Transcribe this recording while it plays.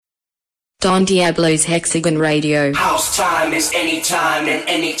Don Diablo's Hexagon Radio. House time is anytime, and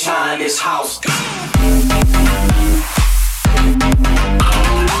anytime is house.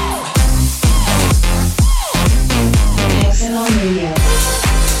 Hexagon Radio.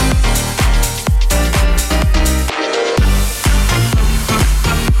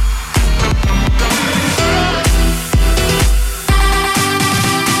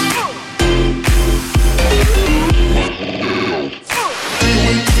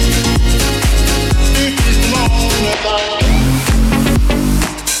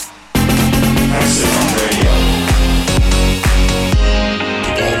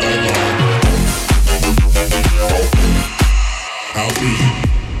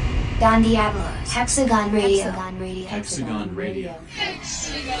 Don Diablo, Hexagon Radio. Hexagon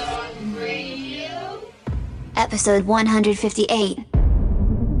Radio. Episode 158.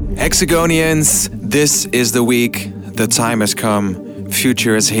 Hexagonians, this is the week. The time has come.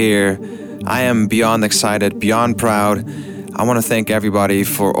 Future is here. I am beyond excited, beyond proud. I want to thank everybody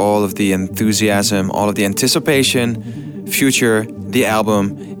for all of the enthusiasm, all of the anticipation. Future, the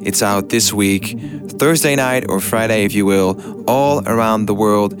album, it's out this week. Thursday night or Friday, if you will, all around the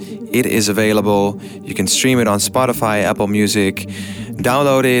world. It is available. You can stream it on Spotify, Apple Music.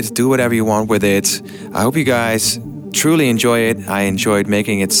 Download it, do whatever you want with it. I hope you guys truly enjoy it. I enjoyed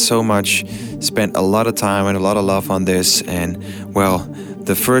making it so much. Spent a lot of time and a lot of love on this. And, well,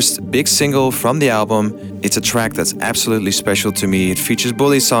 the first big single from the album, it's a track that's absolutely special to me. It features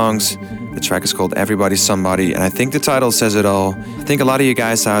Bully songs. The track is called Everybody's Somebody, and I think the title says it all. I think a lot of you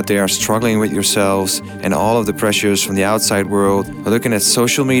guys out there are struggling with yourselves and all of the pressures from the outside world. Looking at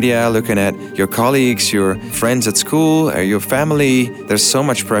social media, looking at your colleagues, your friends at school, or your family. There's so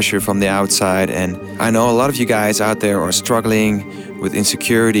much pressure from the outside, and I know a lot of you guys out there are struggling with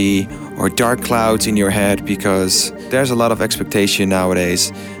insecurity or dark clouds in your head because there's a lot of expectation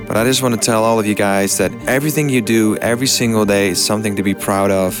nowadays. But I just want to tell all of you guys that everything you do every single day is something to be proud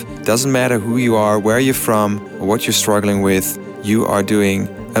of. Doesn't matter who you are, where you're from, or what you're struggling with. You are doing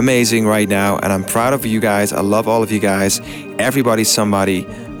amazing right now, and I'm proud of you guys. I love all of you guys. Everybody's somebody,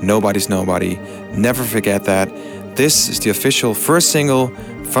 nobody's nobody. Never forget that. This is the official first single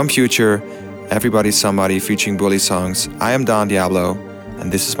from Future, Everybody's Somebody, featuring Bully songs. I am Don Diablo,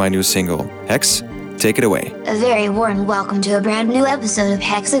 and this is my new single. Hex, take it away. A very warm welcome to a brand new episode of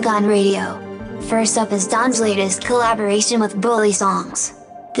Hexagon Radio. First up is Don's latest collaboration with Bully songs.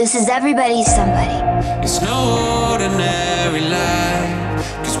 This is Everybody's Somebody. It's no ordinary life,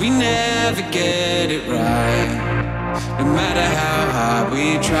 'cause we never get it right. No matter how hard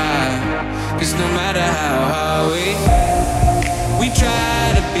we try, 'cause no matter how hard we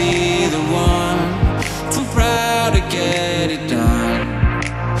try to be the one, too proud to get it done.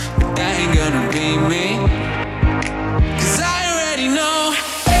 But that ain't gonna be me, 'cause I already know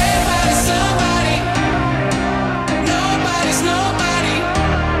everybody's somebody, nobody's nobody.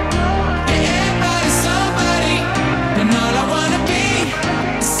 Yeah, everybody's somebody, and all I wanna be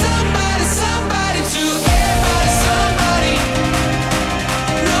is somebody, somebody too. Everybody's somebody,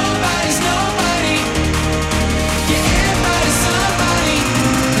 nobody's nobody. Yeah, everybody's somebody,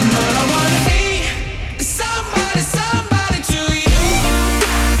 and all I wanna be is somebody, somebody to you.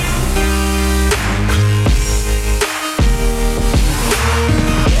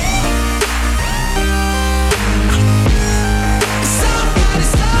 Somebody,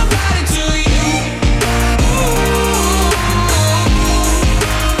 somebody to you.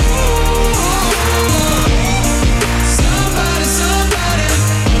 Somebody, somebody,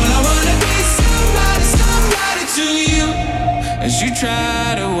 all I wanna be somebody, somebody to you. As you try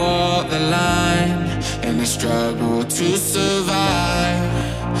to walk the line and the struggle to survive,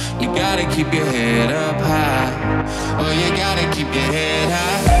 you gotta keep your head up high. Oh, you gotta keep your head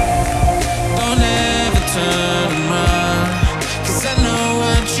high. Don't ever turn around, 'cause I know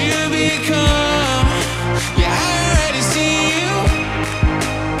what you become. Yeah, I already see you,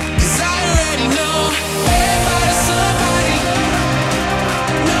 'cause I already know everybody's somebody,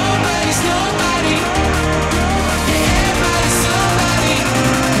 nobody's nobody. Yeah, everybody's somebody,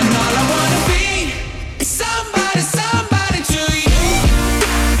 and all I wanna be is somebody, somebody to you.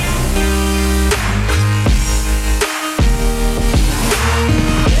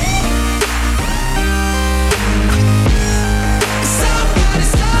 Somebody,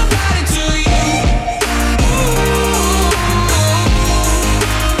 somebody to you.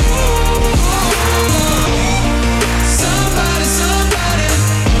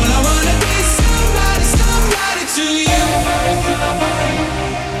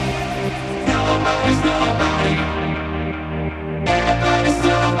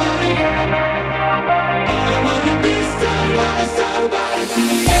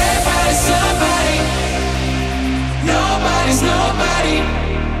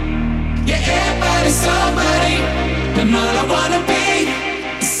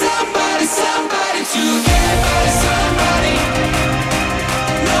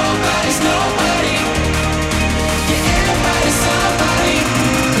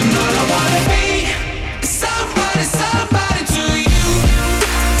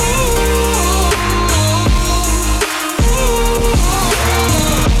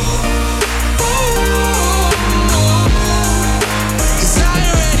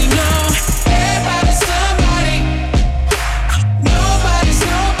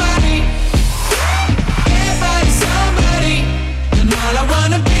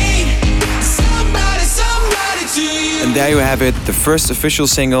 And there you have it, the first official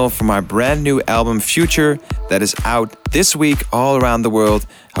single from my brand new album Future that is out this week all around the world.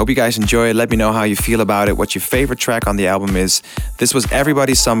 I hope you guys enjoy it. Let me know how you feel about it, what your favorite track on the album is. This was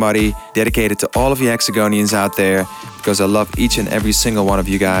Everybody's Somebody, dedicated to all of you Hexagonians out there, because I love each and every single one of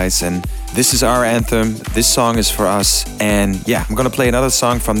you guys. And this is our anthem. This song is for us. And yeah, I'm gonna play another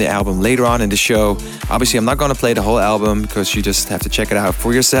song from the album later on in the show. Obviously, I'm not gonna play the whole album because you just have to check it out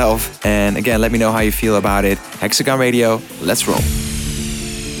for yourself. And again, let me know how you feel about it. Hexagon Radio, let's roll.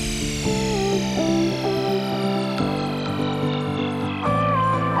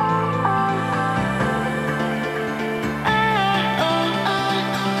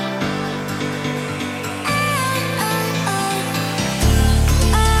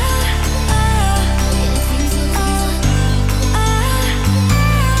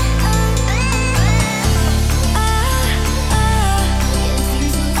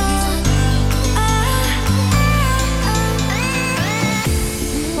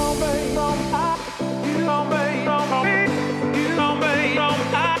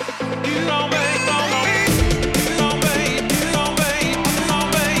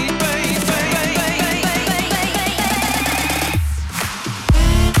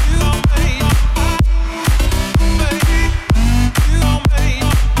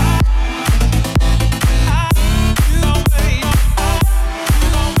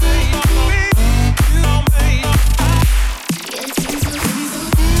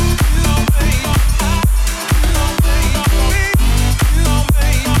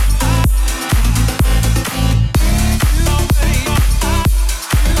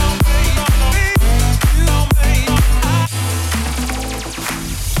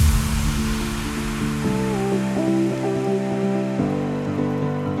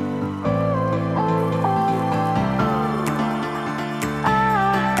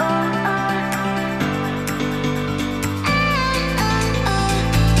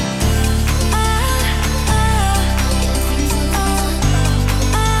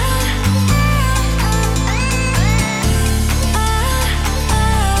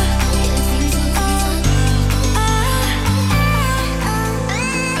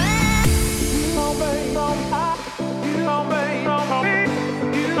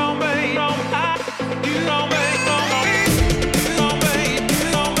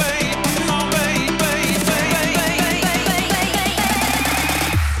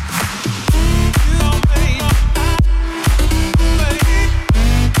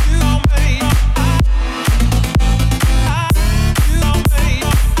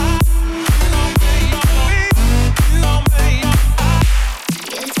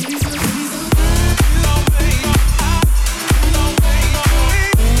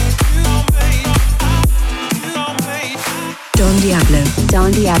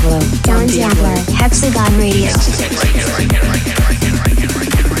 Don Diablo, Hexagon Radio.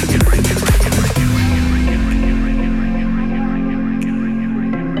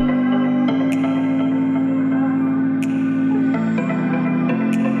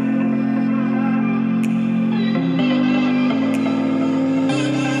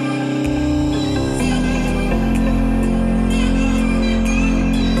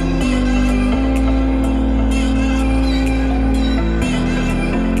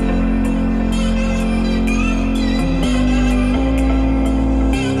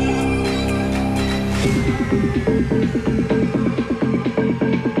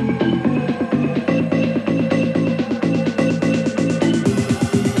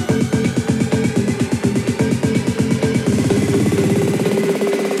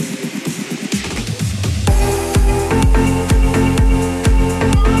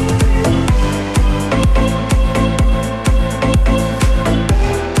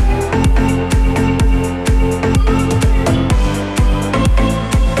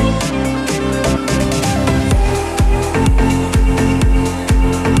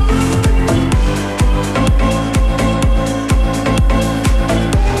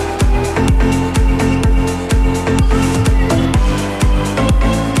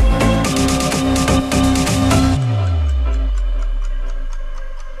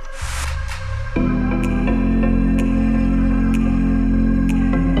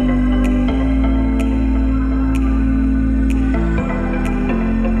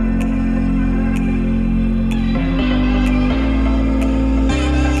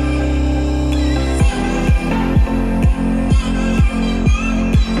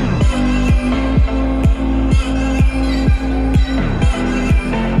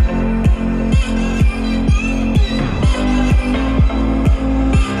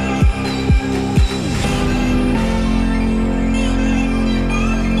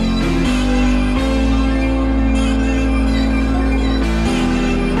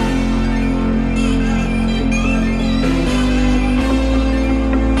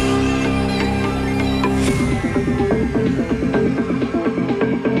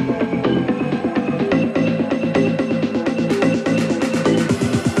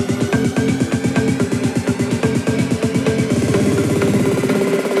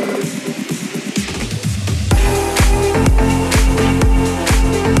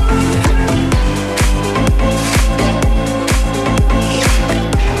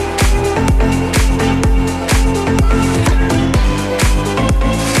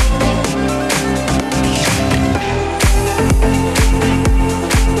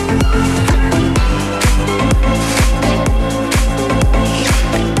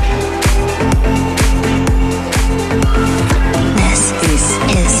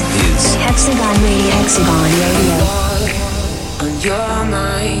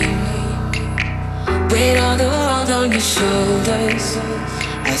 Weight of the world on your shoulders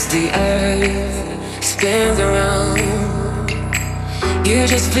as the earth spins around. You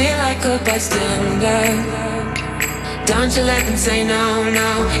just feel like a bystander. Don't you let them say no, no.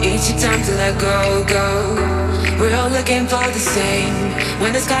 It's your time to let go, go. We're all looking for the same.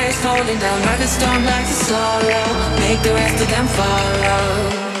 When the sky is falling down, ride the storm like a solo. Make the rest of them follow,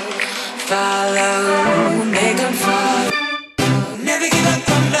 follow. Make them follow. Never give up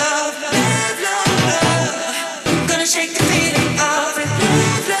on love, love, love, love. Gonna shake the feeling of it.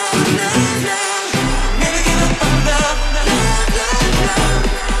 Love, love, love, love. Never give up on love, love, love, love.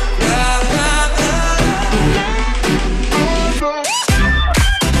 Love, love,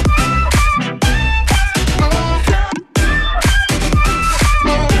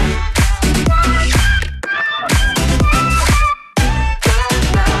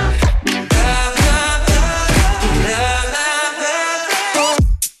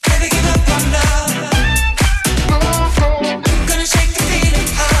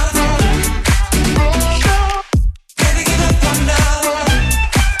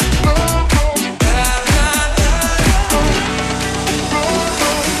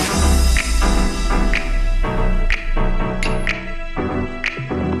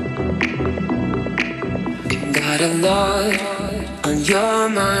 got a lot on your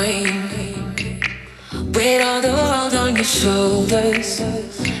mind. Weight of the world on your shoulders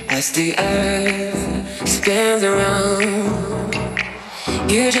as the earth spins around.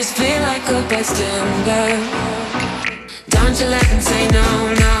 You just feel like a bystander. Don't you let them say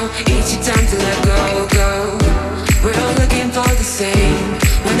no, no. It's your time to let go, go. We're all looking for the same.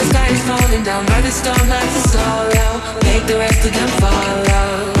 When the sky is falling down, ride the storm like a solo. Make the rest of them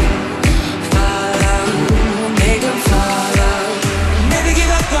follow. Make them follow. Never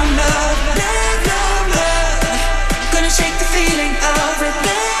give up on love, love, love, love. Gonna shake the feeling of it.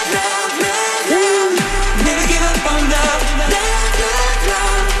 Love, love, love, love. Never give up on love, love, love,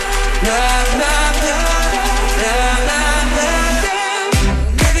 love. Love, love, love, love, love, love.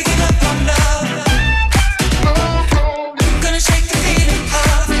 Never give up on love. Gonna shake the feeling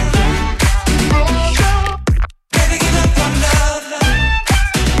of it. Never give up on love.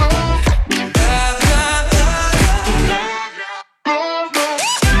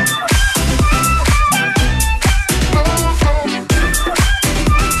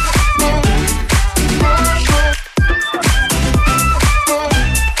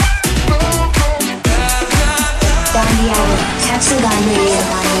 Hexagon Radio.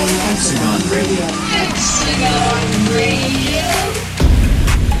 Hexagon Radio. Hexagon Radio.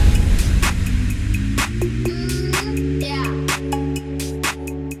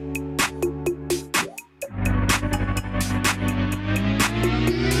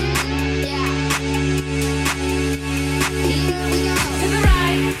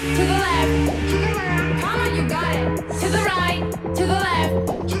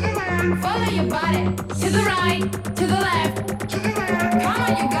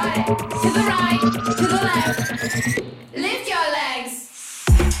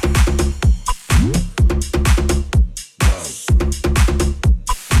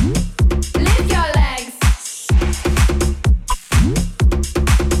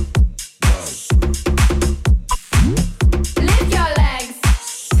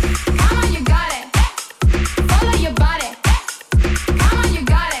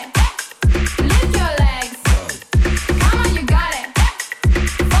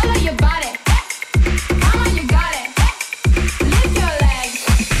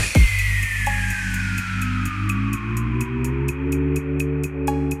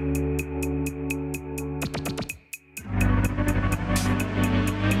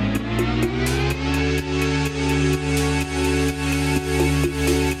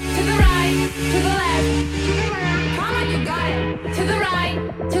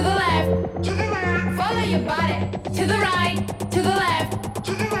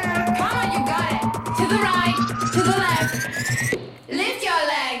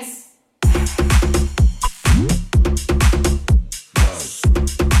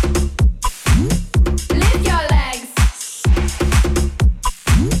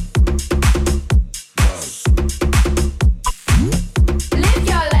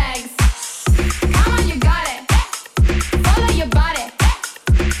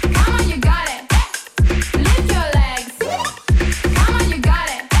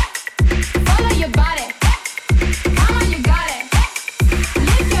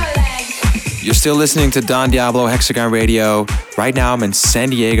 Still listening to Don Diablo, Hexagon Radio. Right now I'm in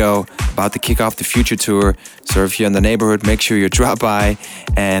San Diego, about to kick off the Future Tour. So if you're in the neighborhood, make sure you drop by.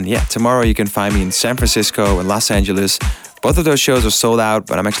 And yeah, tomorrow you can find me in San Francisco and Los Angeles, Both of those shows are sold out,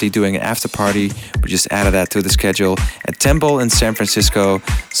 but I'm actually doing an after party. We just added that to the schedule at Temple in San Francisco.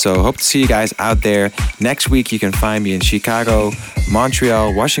 So hope to see you guys out there. Next week you can find me in Chicago,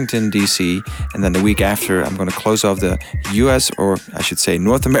 Montreal, Washington, DC. And then the week after I'm going to close off the US, or I should say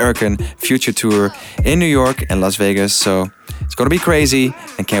North American Future Tour in New York and Las Vegas. So it's going to be crazy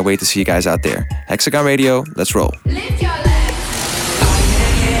and can't wait to see you guys out there. Hexagon Radio, let's roll. Live your life.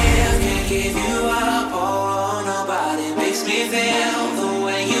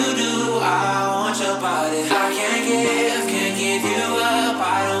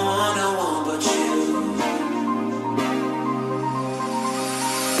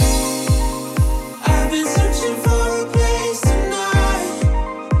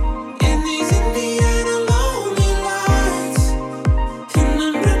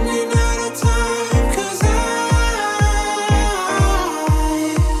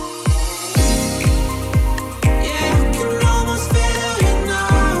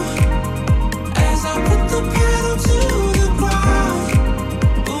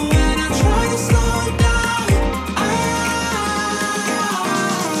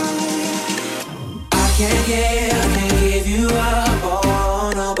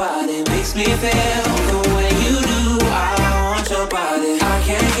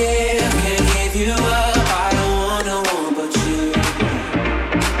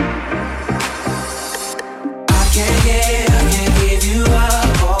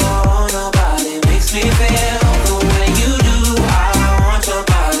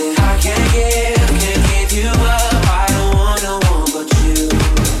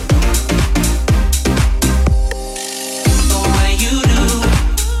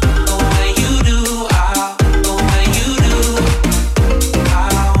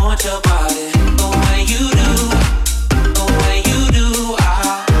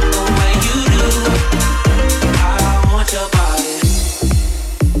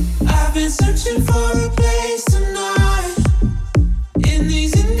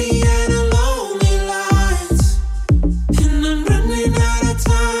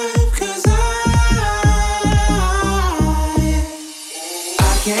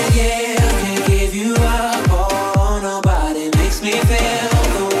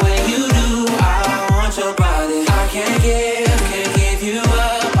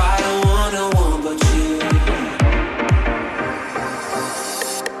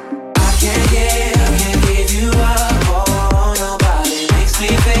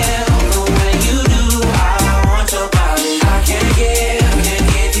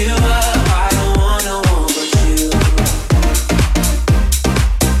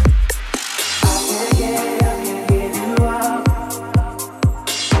 Yeah.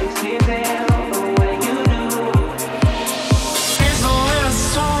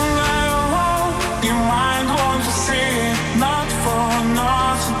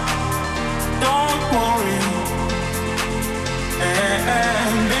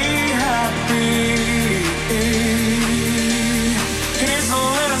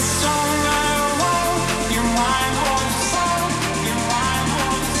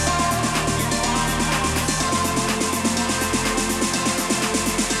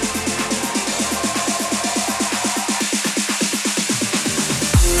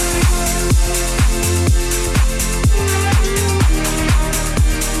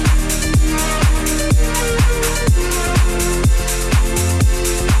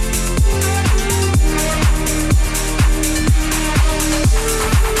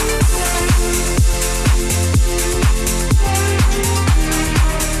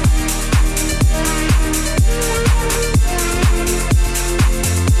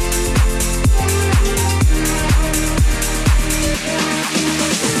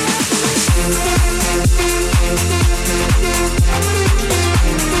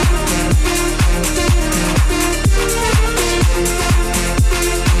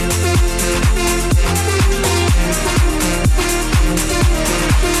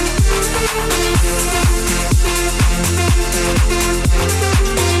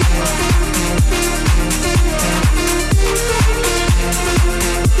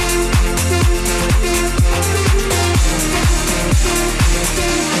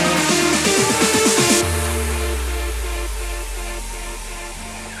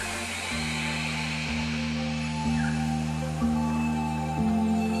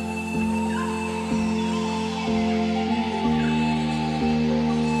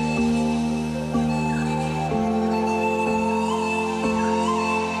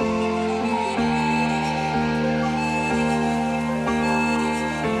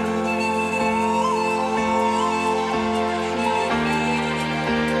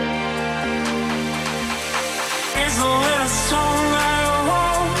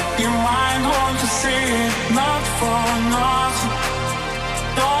 say it, not for nothing.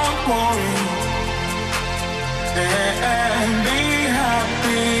 Don't worry and be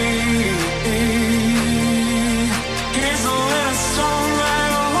happy. Here's a little song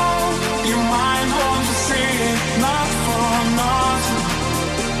that I hope you might want to say it, not for nothing.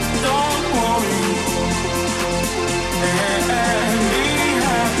 Don't worry and be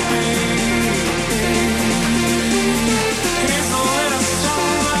happy. Here's a little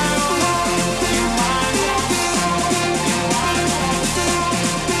song that I hope you might want to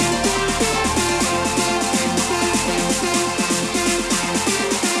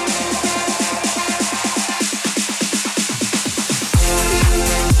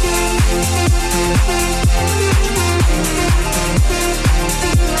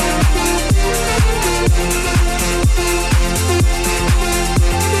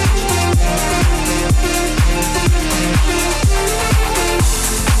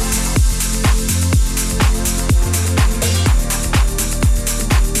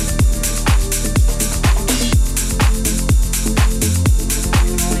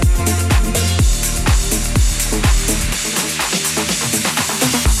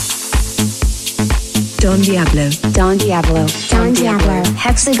Don Diablo. Don Diablo. Don Diablo.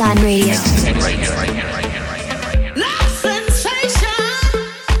 Hexagon Radio. It's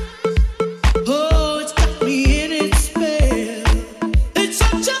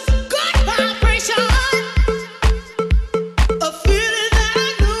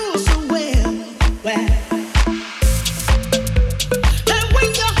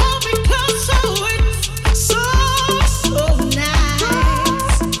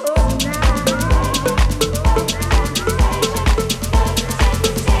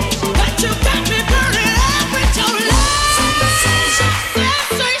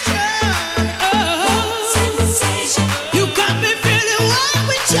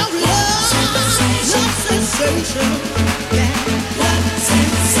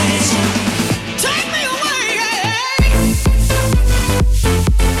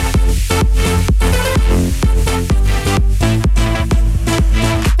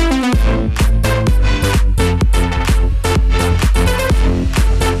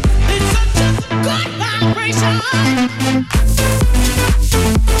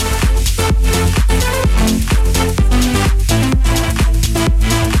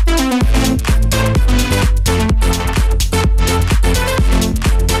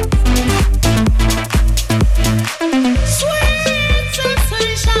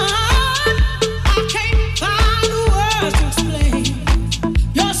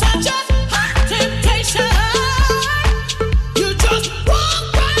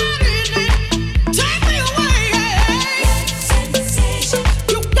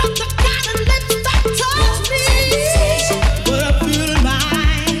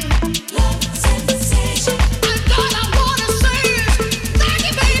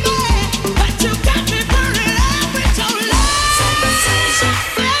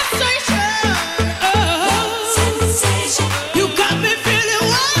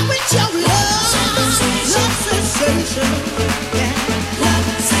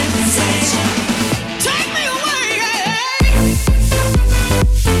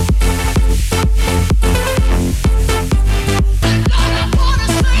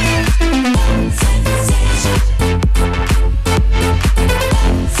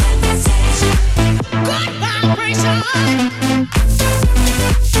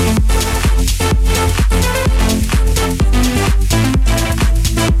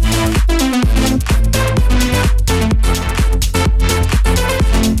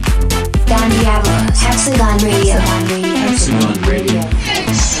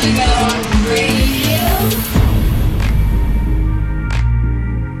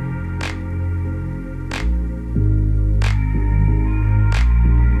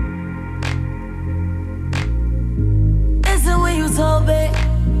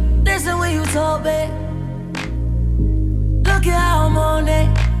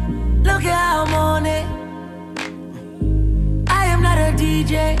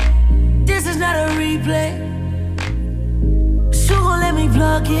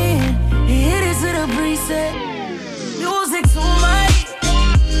music to my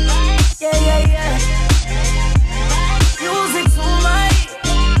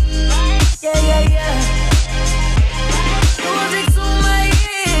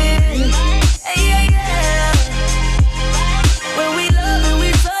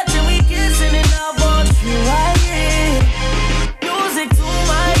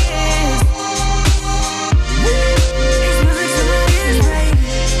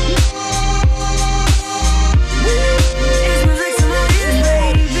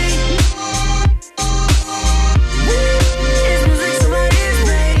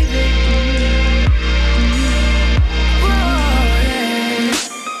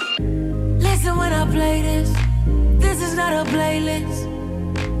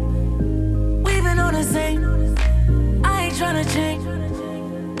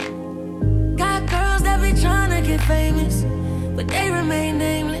get famous, but they remain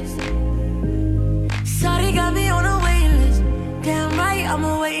nameless. Shawty got me on a waiting list. Damn right, I'm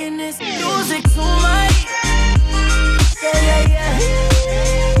awaiting this music tonight. Yeah, yeah, yeah.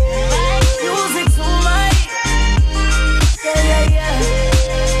 Music tonight. Yeah, yeah, yeah.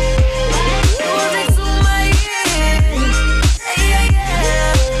 Music tonight. Yeah, yeah,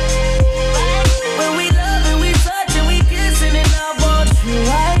 yeah. When we love and we touch and we kissing and I want you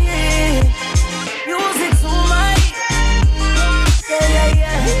right here. Music tonight. Yeah, yeah,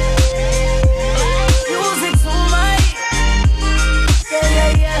 yeah. Music tonight. Yeah,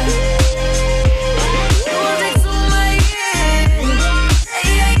 yeah, yeah. Music tonight. Yeah,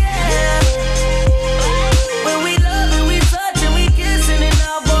 yeah, yeah. When we love and we touch and we kissing and I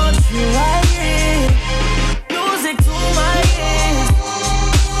want you right here. Music tonight.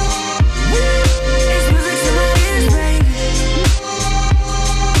 It's music to my ears, baby.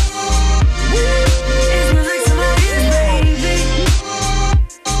 It's music to my ears, baby.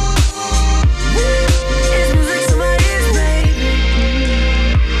 It's music to my ears, baby.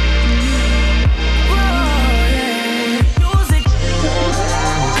 Whoa, yeah. Music.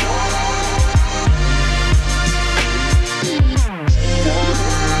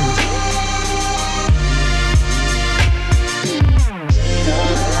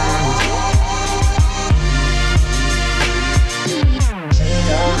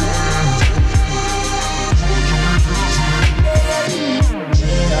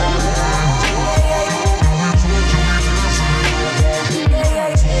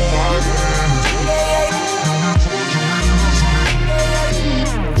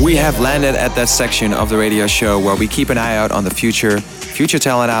 We have landed at that section of the radio show where we keep an eye out on the future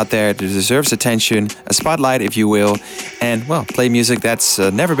talent out there that deserves attention, a spotlight if you will, and well, play music that's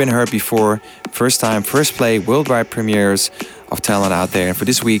never been heard before. First time, first play, worldwide premieres of talent out there. And for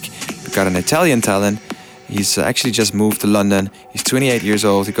this week, we've got an Italian talent. He's actually just moved to London. He's 28 years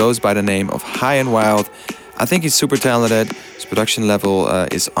old. He goes by the name of High and Wild. I think he's super talented. His production level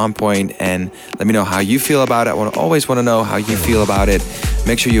is on point, and let me know how you feel about it. I always want to know how you feel about it.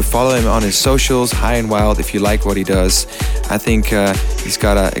 Make sure you follow him on his socials, High and Wild, if you like what he does. I think he's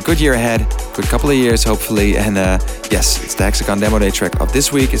got a good year ahead, good couple of years hopefully, and yes, it's the Hexagon Demo Day track of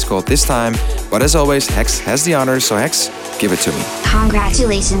this week. It's called This Time, but as always, Hex has the honors, so Hex, give it to me.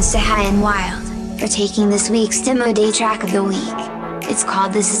 Congratulations to High and Wild for taking this week's Demo Day track of the week. It's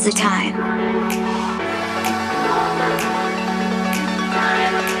called This Is the Time.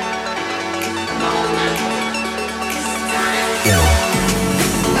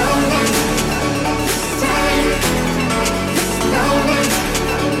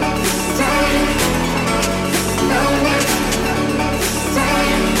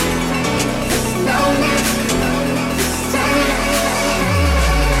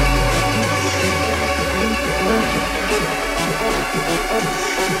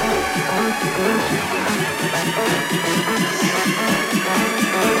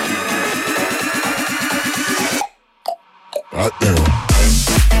 Right there.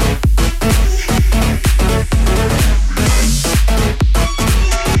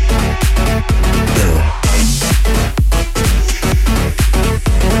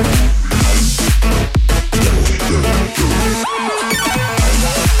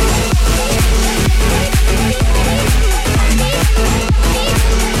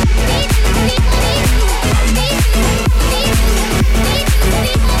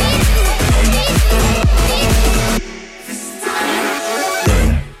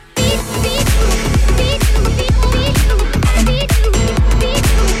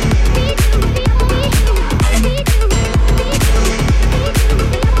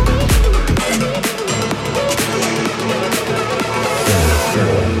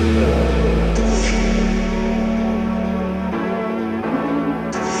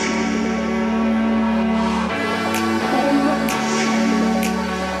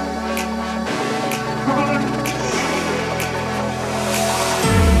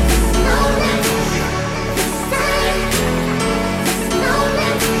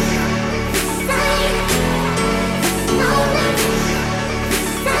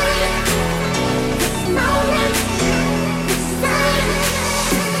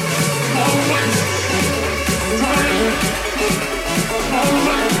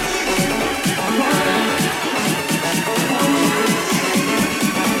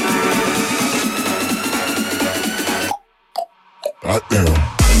 Right there.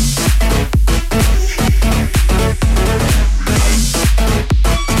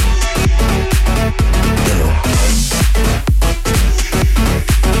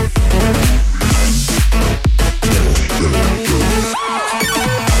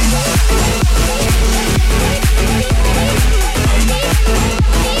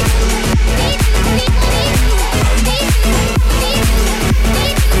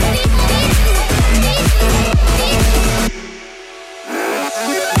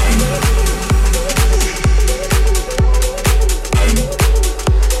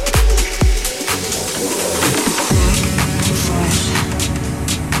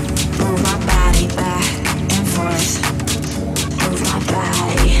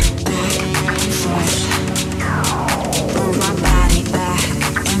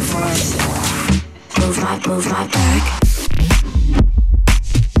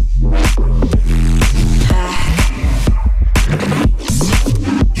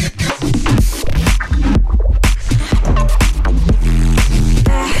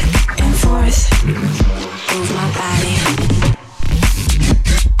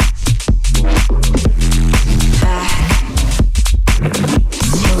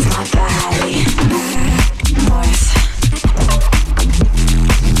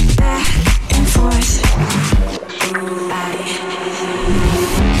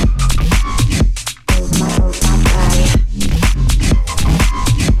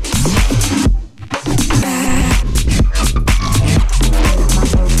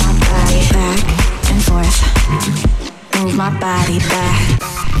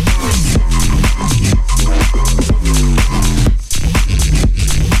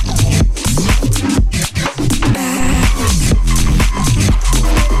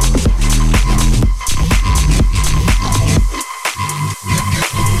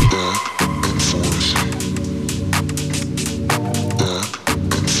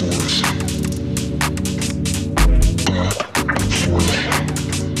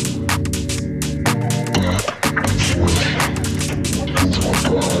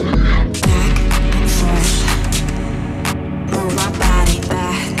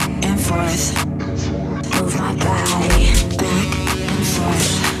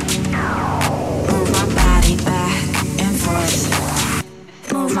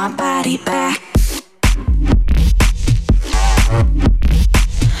 my body back.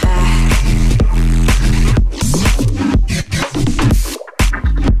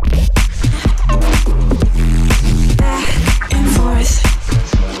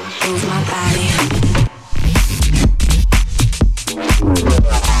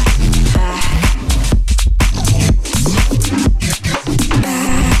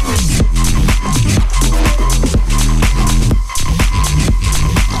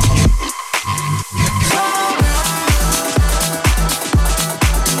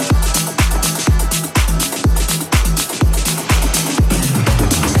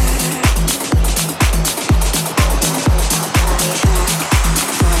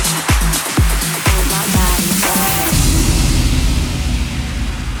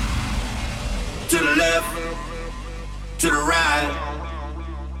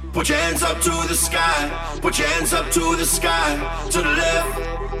 Put your hands up to the sky. Put your hands up to the sky. To the left,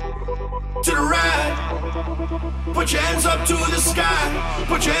 to the right. Put your hands up to the sky.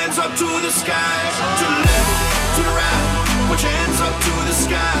 Put your hands up to the sky. To the left, to the right. Put your hands up to the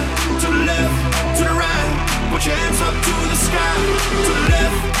sky. To the left, to the right. Put your hands up to the sky. To the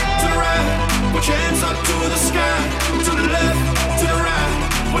left, to the right. Put your hands up to the sky. To the left, to the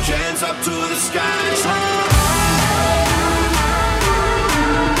right. Put your hands up to the sky.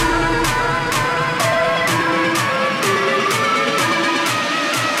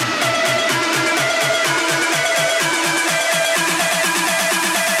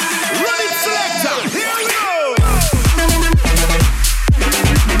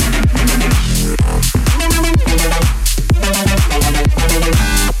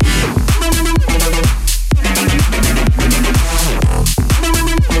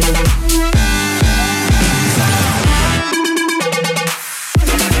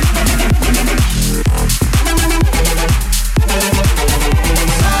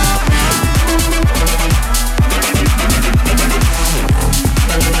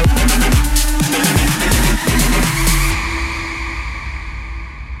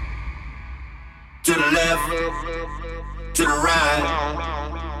 To the right,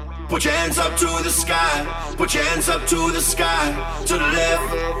 put your hands up to the sky. Put your hands up to the sky. To the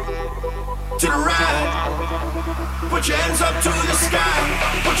left, to the right, put your hands up to the sky.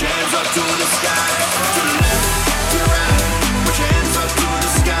 Put your hands up to the sky. To the left, to the right, put your hands up to the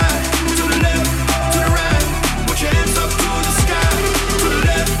sky. To the left, to the right, put your hands up to the sky. To the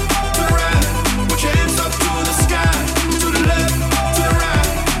left, to the right, put your hands up to the sky. To the left, to the right,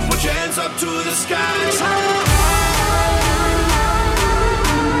 put your hands up to the sky.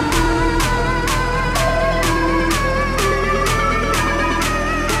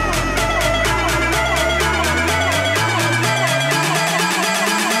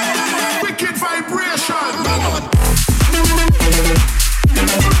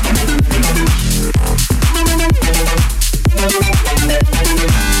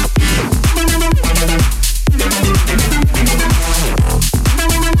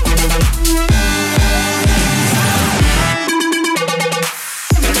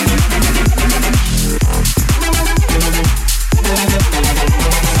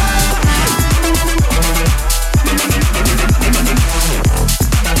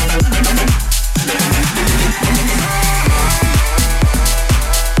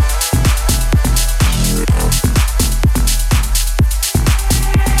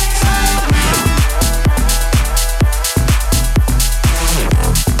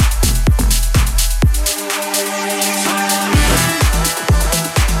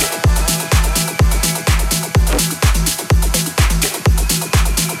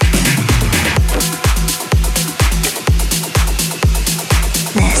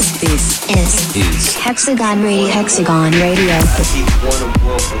 Hexagon Radio. Hexagon Radio.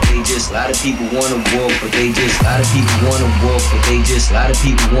 A lot of people wanna walk, but they just. A lot of people wanna walk, but they just. A lot of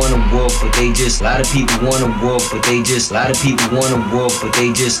people wanna walk, but they just. A lot of people wanna walk, but they just. A lot of people wanna walk, but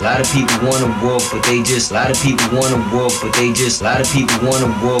they just. A lot of people wanna walk, but they just. A lot of people wanna walk, but they just. A lot of people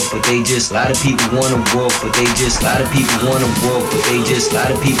wanna walk, but they just. A lot of people wanna walk, but they just. A lot of people wanna walk, but they just. A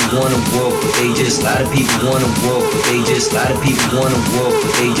lot of people wanna walk, but they just. A lot of people wanna walk, but they just. A lot of people wanna walk,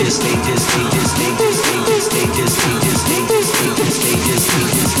 but they just.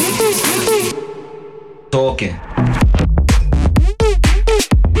 Talking.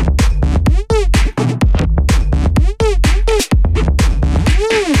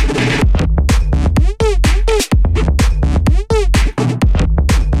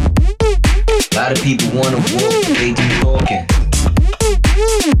 A lot of people wanna walk, but they just talking.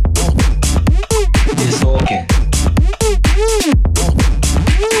 Just talking.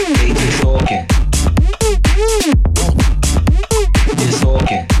 They just talking. Just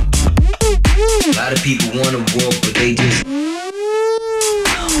talking. of people wanna walk, but they just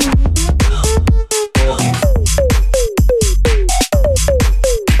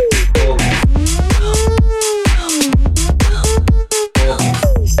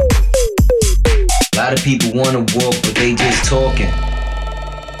a lot of people wanna walk, but they just talking.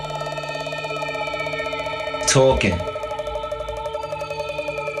 Talking.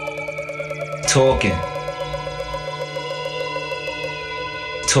 Talking.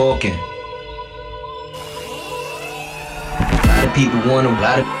 Talking. A lot of people wanna,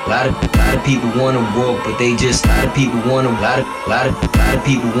 lot of people wanna walk, but they just, lot of people wanna, lot of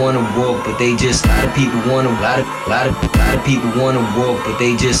people wanna walk, but they just, lot of people wanna, lot of people wanna walk, but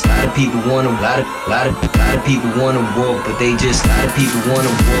they just, lot of people wanna, lot of people wanna walk, but they just, lot of people wanna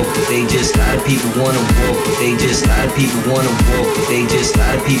walk, but they just, lot of people wanna walk, but they just, lot of people wanna walk, but they just,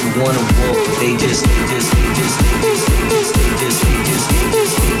 lot of people wanna walk, but they just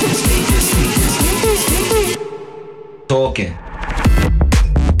talking.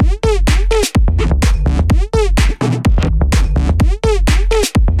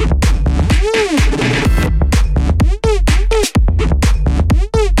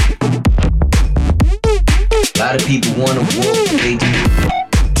 A lot of people wanna walk, but they just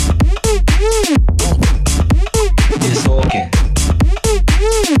talking.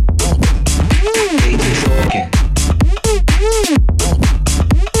 They just talking.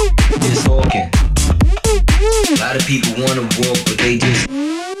 Just talking. A lot of people wanna walk, but they just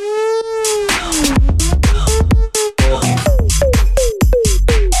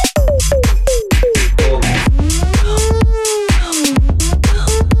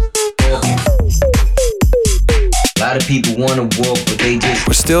people wanna walk, but they just.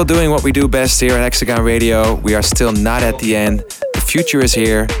 We're still doing what we do best here at Hexagon Radio. We are still not at the end. The future is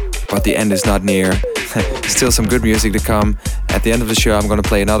here, but the end is not near. Still some good music to come. At the end of the show, I'm gonna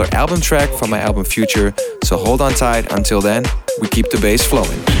play another album track from my album Future. So hold on tight. Until then, we keep the bass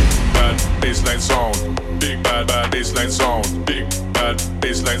flowing. Bad bassline sound. Big bad bassline sound. Big bad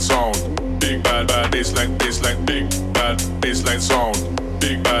bassline sound. Big bad bassline, big bad bassline sound.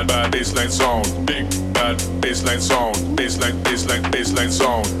 Big bad bassline sound. Big bad bassline sound. Bassline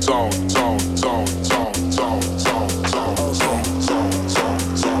sound.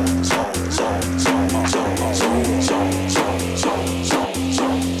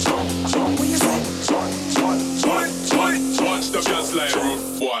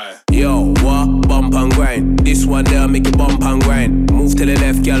 Yo, what? Bump and grind. This one there make you bump and grind. Move to the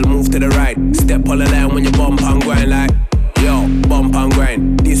left, girl, move to the right. Step on the line when you bump and grind like. Yo, bump and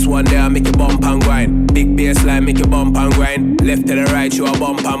grind. This one there make you bump and grind. Big bass line make you bump and grind. Left to the right, you a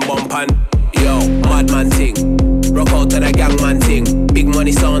bump and. Yo, madman ting. Rock out to the gangman ting. Big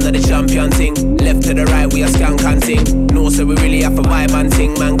money sound of the champion ting. Left to the right, we a skank and ting. No, so we really have a vibe and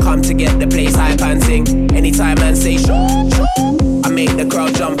ting. Man, come to get the place hype and sing. Anytime man say shoo, I make the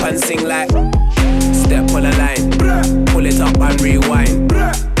crowd jump and sing like. Step on the line, pull it up and rewind.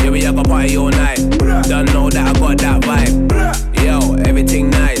 Yeah, we a go party all night. Don't know that I got that vibe. Yo, everything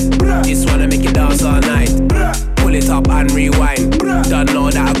nice. This wanna make you dance all night. Pull it up and rewind. Don't know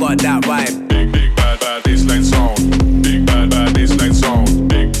that I got that vibe. Big bad bassline sound. Big bad bassline sound.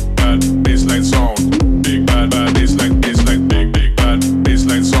 Big bad bassline sound. Big bad bassline, big bad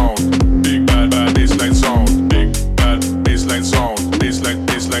bassline sound. Big bad bassline sound. Big bad bassline sound.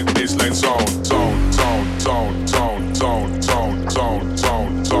 Bassline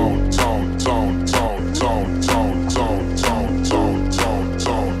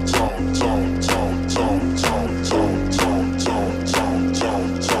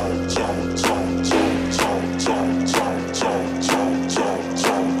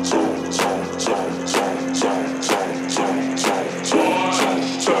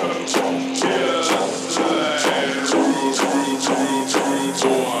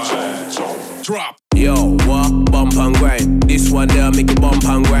Yo, what? Bump and grind. This one there make you bump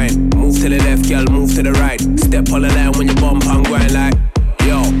and grind. Move to the left, girl, move to the right. Step on the line when you bump and grind like.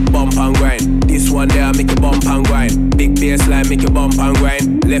 Yo, bump and grind. This one there make you bump and grind. Big bass line make you bump and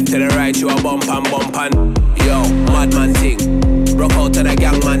grind. Left to the right, you a bump and. Yo, madman ting. Rock out to the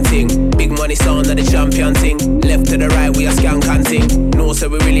gangman ting. Big money sound of the champion ting. Left to the right, we a skank and ting. No, so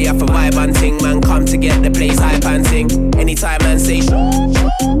we really have a vibe and ting. Man, come to get the place hype and sing. Anytime man say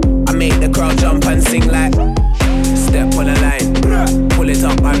I make the crowd jump and sing like. Step on the line, pull it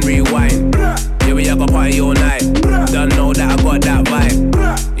up and rewind. Yeah, we a go party all night. Don't know that I got that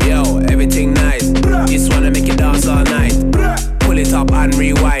vibe. Yo, everything nice. This wanna make you dance all night. Pull it up and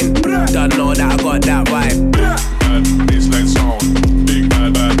rewind. Don't know that I got that vibe. Bad bassline sound. Big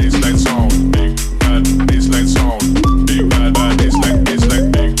bad bassline sound. Big bad bassline sound. Big bad bassline, big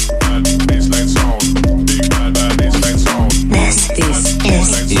bad bassline sound.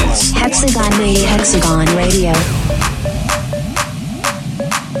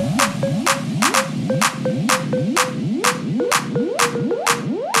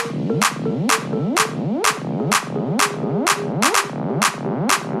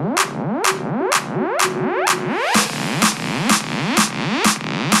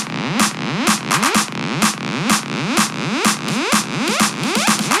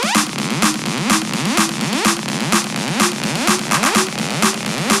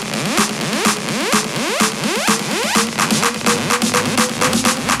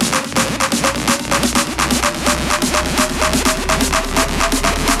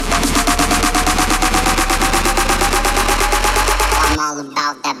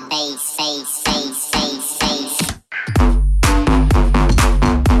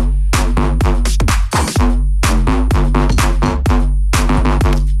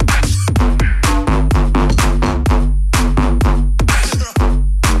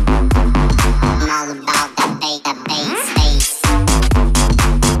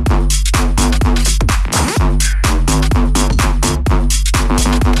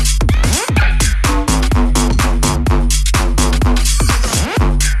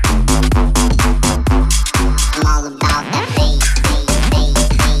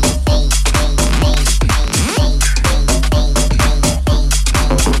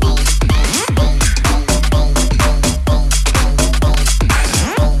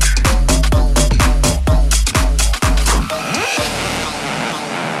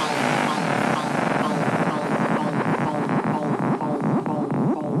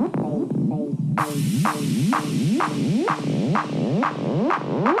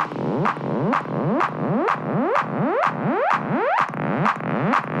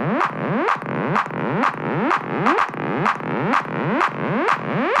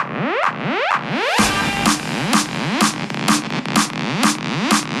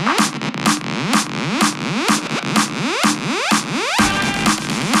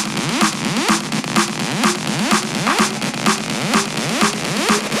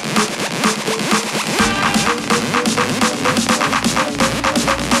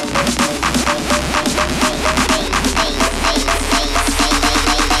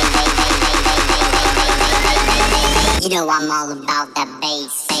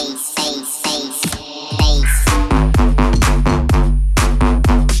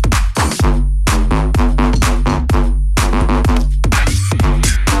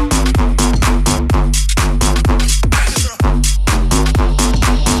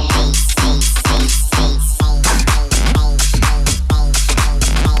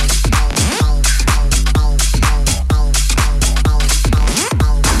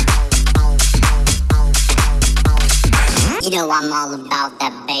 I'm all about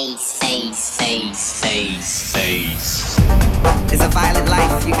that bass, bass, bass, bass, bass. It's a violent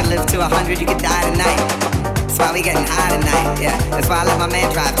life, you can live to 100, you can die tonight. That's why we getting high tonight, yeah. That's why I let my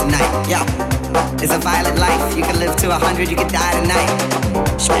man drive tonight, yeah. It's a violent life, you can live to 100, you can die tonight.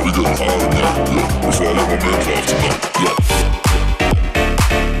 That's why we getting high tonight, yeah. That's why I let my man drive tonight, yeah.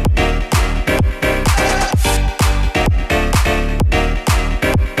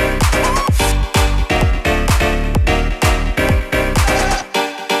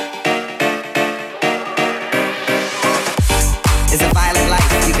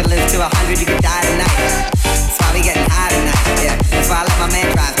 You can die tonight. That's why we getting high tonight. Yeah, that's why I let my man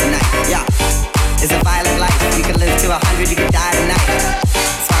drive tonight. Yeah, it's a violent life. You can live to 100. You can die tonight.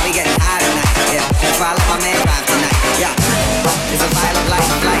 That's why we getting high tonight. Yeah, that's why I let my man drive tonight. Yeah, it's a violent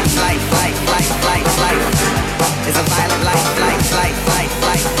life, life, life, life, life, life, life. It's a violent life, life, life, life,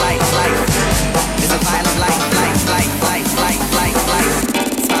 life, life, life. It's a violent life, life, life, life, life, life, life.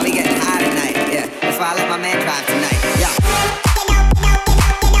 That's why we getting high tonight. Yeah, that's why I let my man drive tonight. Yeah.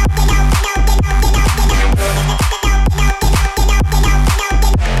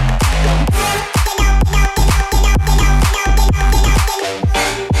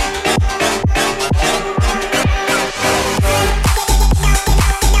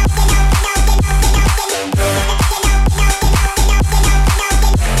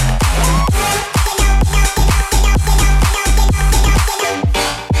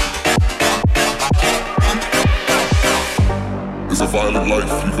 Violent life,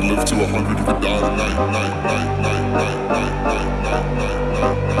 you can live to 100, you can die tonight,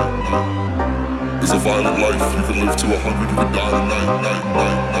 It's a violent life, you can live to 100, you can die tonight,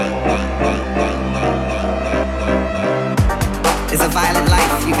 It's a violent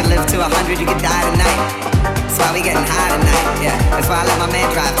life, you can live to 100, you can die tonight. That's why we getting high tonight, yeah. That's why I let my man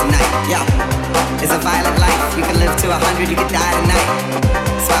drive tonight, yeah. It's a violent life, you can live to 100, you can die tonight.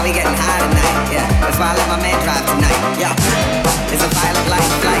 That's why we getting high tonight, yeah. That's why I let my man drive tonight, yeah. It's a violent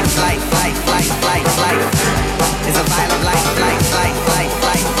life, life, life, life, life, life, life. It's a violent life, life, life, life,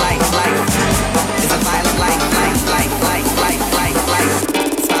 life, life, life. It's a violent life, life, life, life, life, life, life.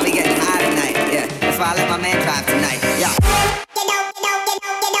 That's why we getting high tonight, yeah. That's why I let my man drive tonight, yeah.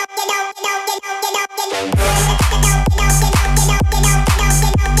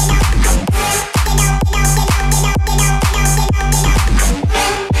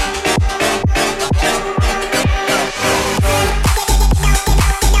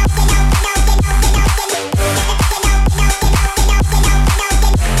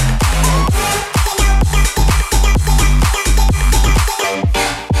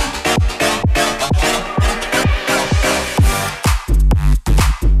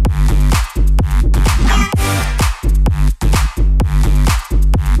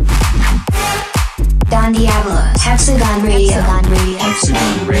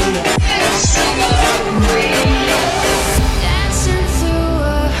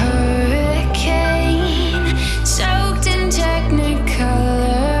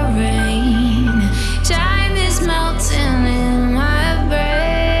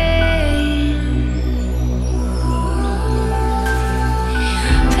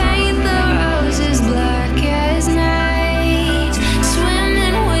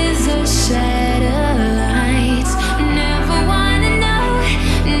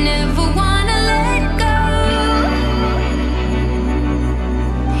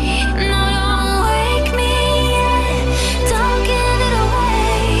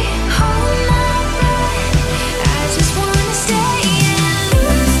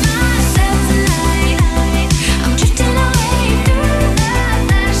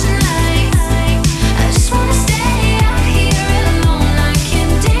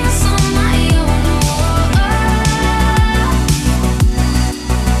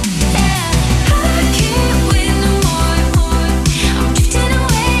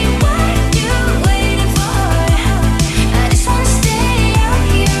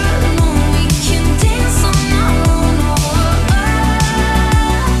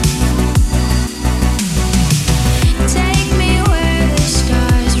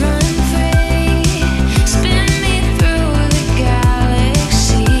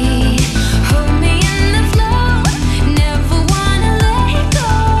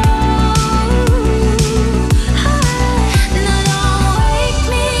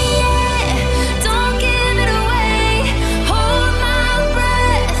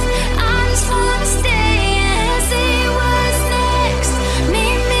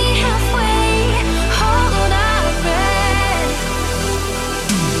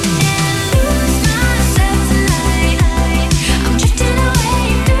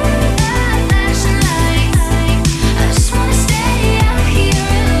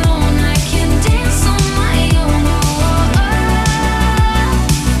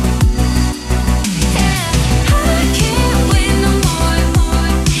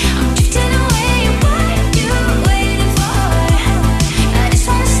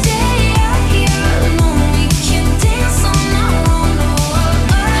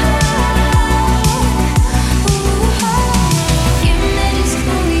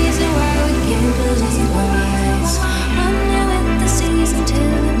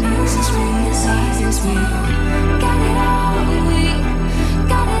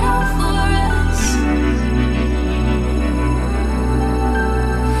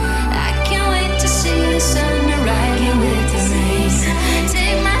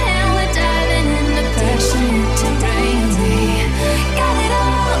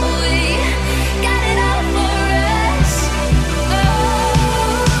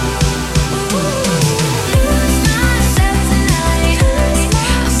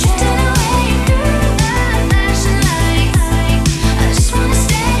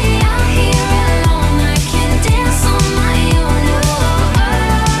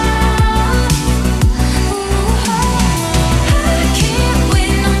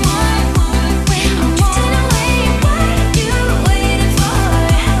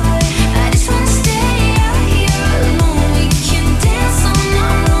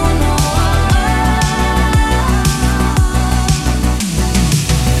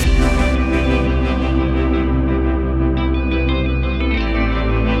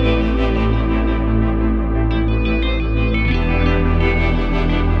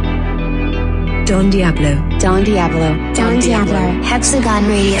 Diablo. Don Diablo. Don Diablo. Hexagon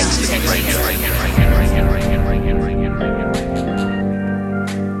Radio.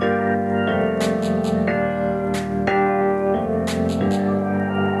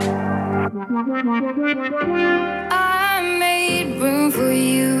 I made room for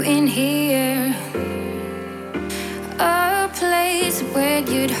you in here, a place where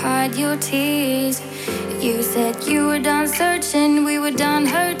you'd hide your tears. You said you were done searching, we were done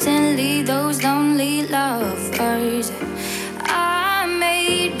hurting, leave those lonely lovers. I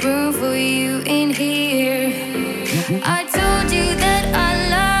made room for you in here. I told you that I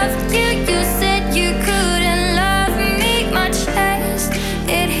loved you, you said you couldn't love me. My chest,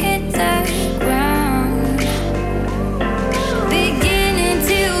 it hit the ground, beginning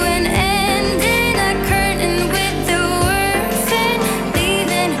to an end, in a curtain with the words and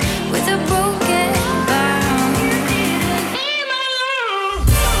leaving with a broken bound. Leave my love.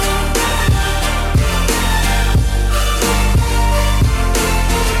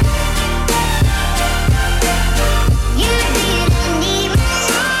 You didn't need my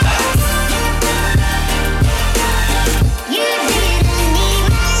love. You didn't need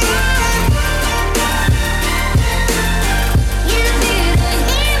my love. You didn't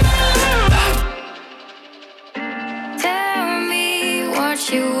need my love. Tell me what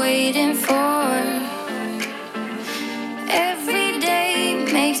you're waiting for. Every day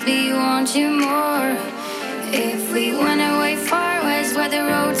makes me want you more. If we went away far west where the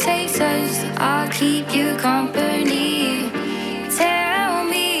road takes us, I'll keep you company. Tell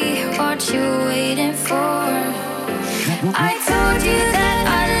me what you're waiting for. I told you that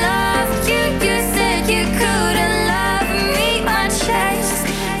I loved you, you said you couldn't love me. My chest,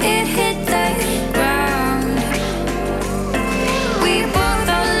 it hit the ground. We both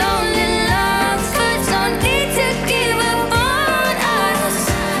are lonely lovers, don't need to give up on us.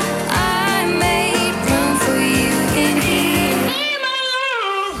 I made room for you in here. Leave my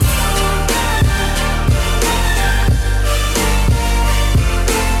love.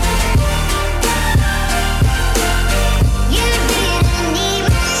 You didn't need my love. You didn't need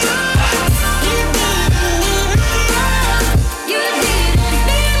my love. You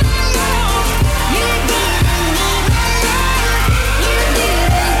didn't need my love. You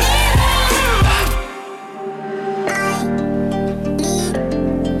didn't need my love.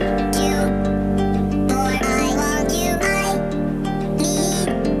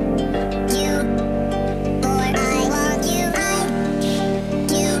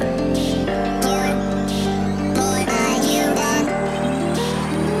 didn't need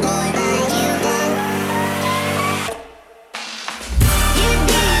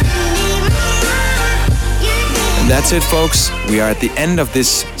my love. And that's it, folks. We are at the end of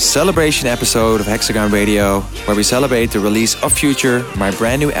this celebration episode of Hexagon Radio, where we celebrate the release of Future, my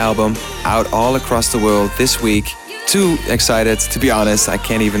brand new album, out all across the world this week. Too excited, to be honest. I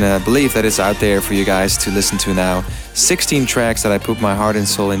can't even believe that it's out there for you guys to listen to now. 16 tracks that I put my heart and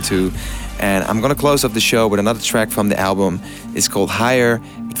soul into. And I'm gonna close off the show with another track from the album. It's called Higher.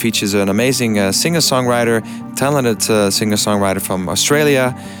 It features an amazing singer-songwriter, talented singer-songwriter from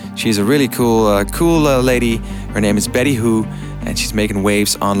Australia. She's a really cool lady. Her name is Betty Who, and she's making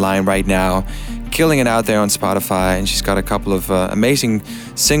waves online right now, killing it out there on Spotify. And she's got a couple of amazing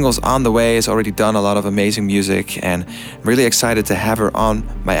singles on the way. Has already done a lot of amazing music, and I'm really excited to have her on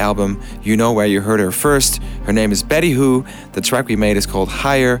my album. You know where you heard her first. Her name is Betty Who. The track we made is called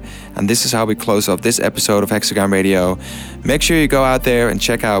Higher, and this is how we close off this episode of Hexagon Radio. Make sure you go out there and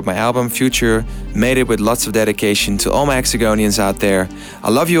check out my album Future. Made it with lots of dedication to all my Hexagonians out there. I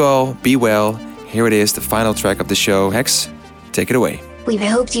love you all. Be well. Here it is, the final track of the show. Hex, take it away. We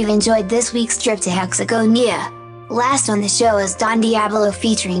hope you've enjoyed this week's trip to Hexagonia. Last on the show is Don Diablo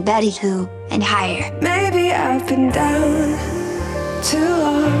featuring Betty Who and Higher. Maybe I've been down too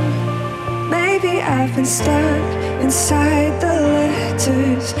long. Maybe I've been stuck inside the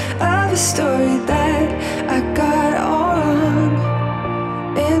letters of a story that I got all wrong.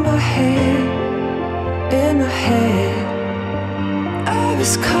 In my head, I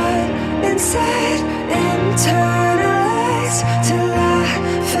was caught inside, internalized till I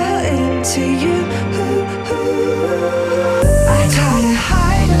fell into you. I try to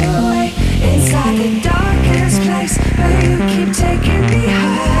hide away inside the darkest place, but you keep taking me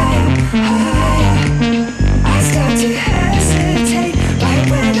higher, higher. I start to hesitate right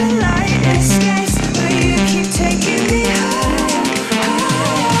when the light escapes, but you keep taking me higher,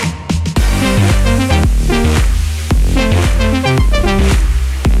 higher.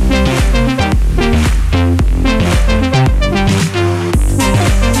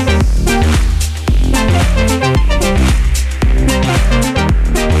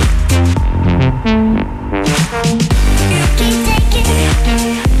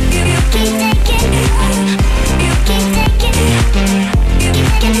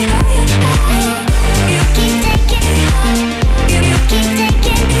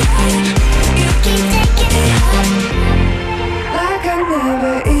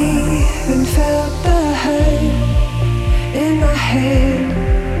 head,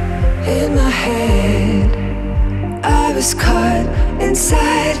 in my head. I was caught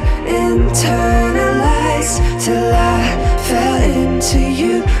inside, internalized till I fell into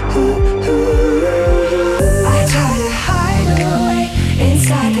you. I try to hide away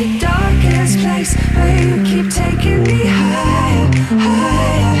inside the darkest place, but you keep taking me higher,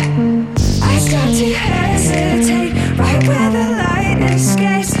 higher. I start to hesitate right where the light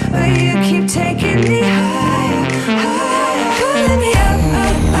escapes, but you